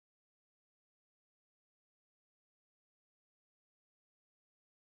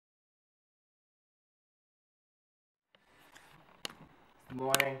Good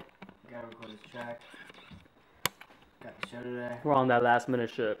morning. Gotta record this track. Got the show today. We're on that last minute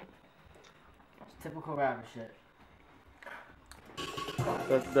shit. It's typical rapper shit.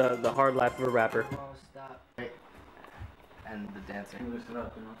 The hard life of a rapper. We won't stop. And the dancing. Listen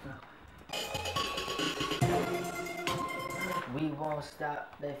up, you know what I'm saying? We won't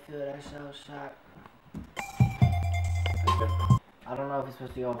stop. They feel that shell shock. I don't know if it's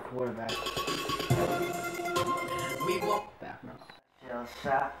supposed to be on quarterback. We won't back now. Shell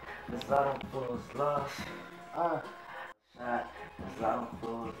shock. This lot of fools lost. Shot. This lot of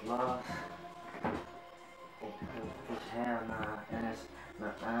fools lost. Hell nah, and it's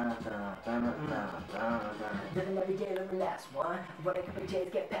living every day like the last one. But a couple days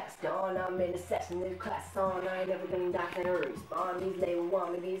get passed on. I'm in the session, this class on. I ain't never gonna die, can respawn. These labels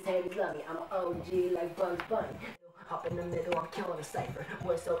want me, these haters love me. I'm an OG like Bugs Bunny. Hop in the middle, I'm killing a cipher.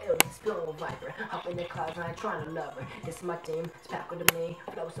 We're so ill, it's spilling a viper. Hop in the clouds, I ain't trying to love her. This is my team, it's packed with me.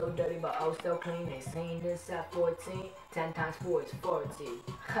 Flow so dirty, but oh so clean. They seen this at 14. 10 times 4 is 40.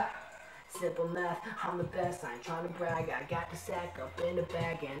 Ha! Simple math, I'm the best, I ain't trying to brag. I got the sack up in the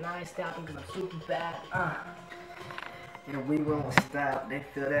bag, and I ain't stopping cause I'm super bad. And we won't stop, they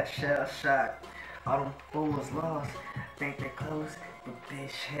feel that shell shock. All them fools lost, think they close, but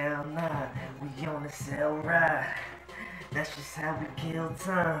bitch, hell nah. We on the cell ride, that's just how we kill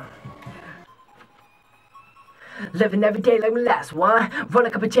time. Living every day like my last one. Run a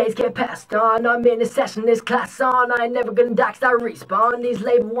couple J's, get passed on. I'm in a session, this class on. I ain't never gonna die cause I respawn. These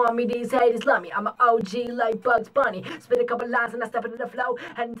labels want me, these haters love me. I'm an OG like Bugs Bunny. Spit a couple lines and I step into the flow.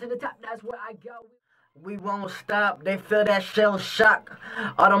 Heading to the top, that's where I go. We won't stop, they feel that shell shock.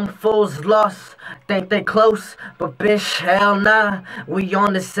 All them fools lost, think they close, but bitch, hell nah. We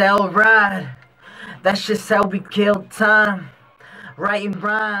on the cell ride, that's just how we kill time. Writing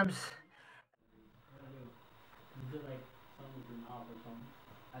rhymes.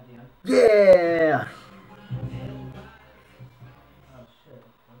 Yeah! Oh shit.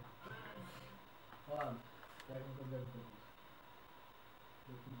 Hold on.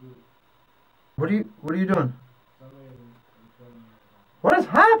 What are you doing? What is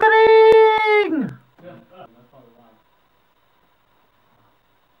happening?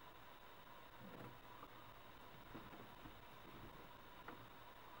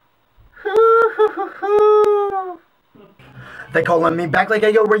 They calling me back like,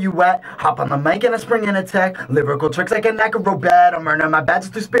 hey, yo, where you at? Hop on the mic and I spring an attack. Lyrical tricks like an acrobat. I'm earning my badge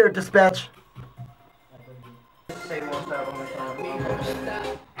through spirit dispatch. Say won't stop on the song. We won't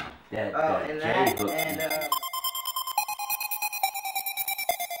stop.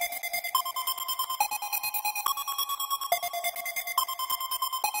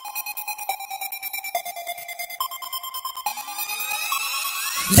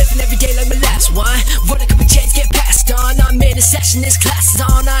 Living every day like my last one. Run a couple J's, get passed on. I'm in a session, this class is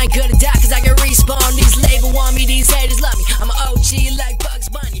on. I ain't gonna die cause I can respawn. These labels want me, these haters love me. I'm an OG like Bugs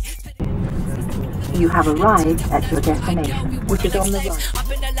Bunny. You have arrived at your destination, which is on the right.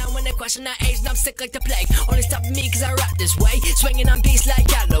 Up in the line when they question our age, and I'm sick like the plague. Only stopping me cause I rap this way. Swinging on beats like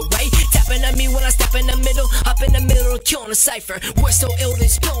Galloway. Tapping at me when I step in the middle. Up in the middle, killing a cipher. We're so ill, they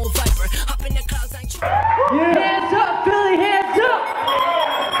spill a viper. Up in the clouds, I ain't trying. Yeah. Hands up, Philly, hands up!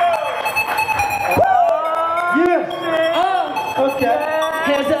 Yeah. Okay.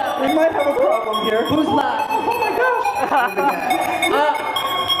 Hands up. We might have a problem here. Who's live? Oh my gosh.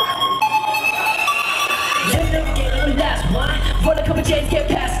 Living every day like the last one. Run a couple J's, get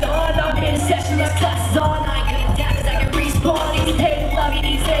passed on. I'm in a session, this class is on. I ain't gonna die cause I can respawn. These haters love me,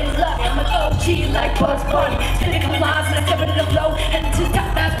 these haters love me. I'm an OG like Bugs Bunny. Spit a couple lines and I step into the flow. Heading to the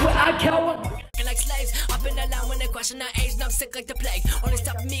top, that's where I go. Like slaves, up in the line when they question our age, and I'm sick like the plague. Only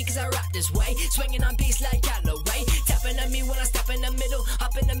stopping me cause I rap this way. Swinging on beats like Galloway. Tapping at me when I step in the middle.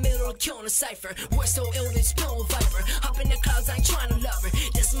 Up in the middle, killing a cipher. We're so ill, they spill a viper. Up in the clouds, I ain't trying to love her.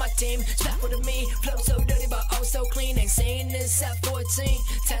 This is my team, it's back with me. Flow so dirty, but oh so clean. Ain't saying this at 14.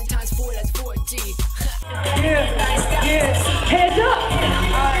 10 times 4, that's 40. Yeah. Hands up!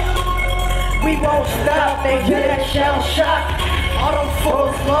 We won't stop, they feel that shell shock. All them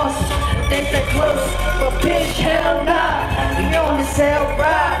fools lost, think they close, but bitch, hell nah. We on the cell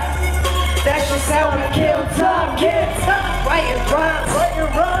ride, that's just how we kill time. Get time, writing rhymes,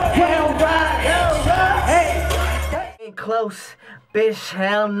 hell ride, hey. Ain't close, bitch,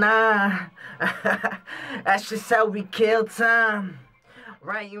 hell nah. That's just how we kill time.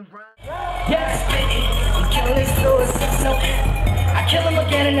 Writing rhymes. Yes, I'm killing these fluids, no end. I kill them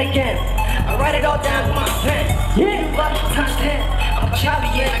again and again. I write it all down with my pen. Yeah. You love to touch 10. I'm a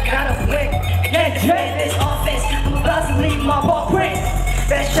champion, I gotta win. Again, defend this offense. I'm about to leave my ball print.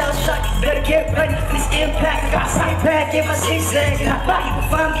 That shell shock, better get get ready for this impact. I got sight back, give us zigzag. You can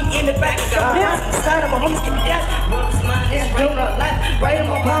find me in the back. I got hands on the side of my homies, give me that. World is mine, it's real, not life. Right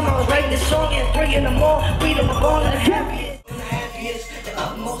in my palm, I was writing this song at 3 in the morning. Reading my ball and the happiest. The happiest, the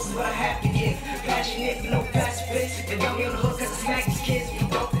utmost is what I have to give. Passionate, but no pacifist. They got me on the hook cause I smack these kids. You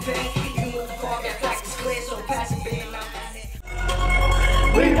don't pay, even with the fog, that fact is clear. So passive, and I'm at it.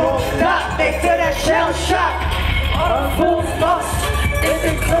 We won't stop, they feel that shell shock. All the fools lost, if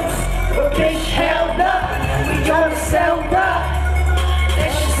they close, we're being held up. We gonna sell rock.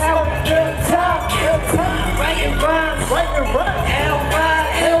 That's just how we build top. Writing rhymes,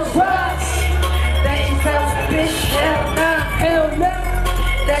 L-Y-L-Rocks. That's just how we bitch, hell nah, hell nah.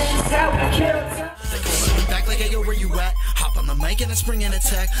 That's just how we kill time. Back like, hey, yo, where you at? Hop on the mic and I spring and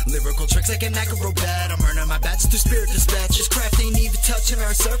attack. Lyrical tricks like an acrobat. I'm earning my badges through spirit dispatch. This craft ain't even touching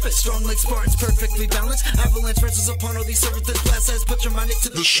our surface. Strong like Spartans, perfectly balanced. Avalanche versus upon all these services. Blast says, put your mind into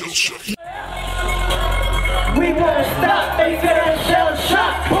the shell shock. We won't stop, they feel that shell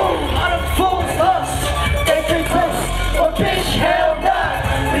shock.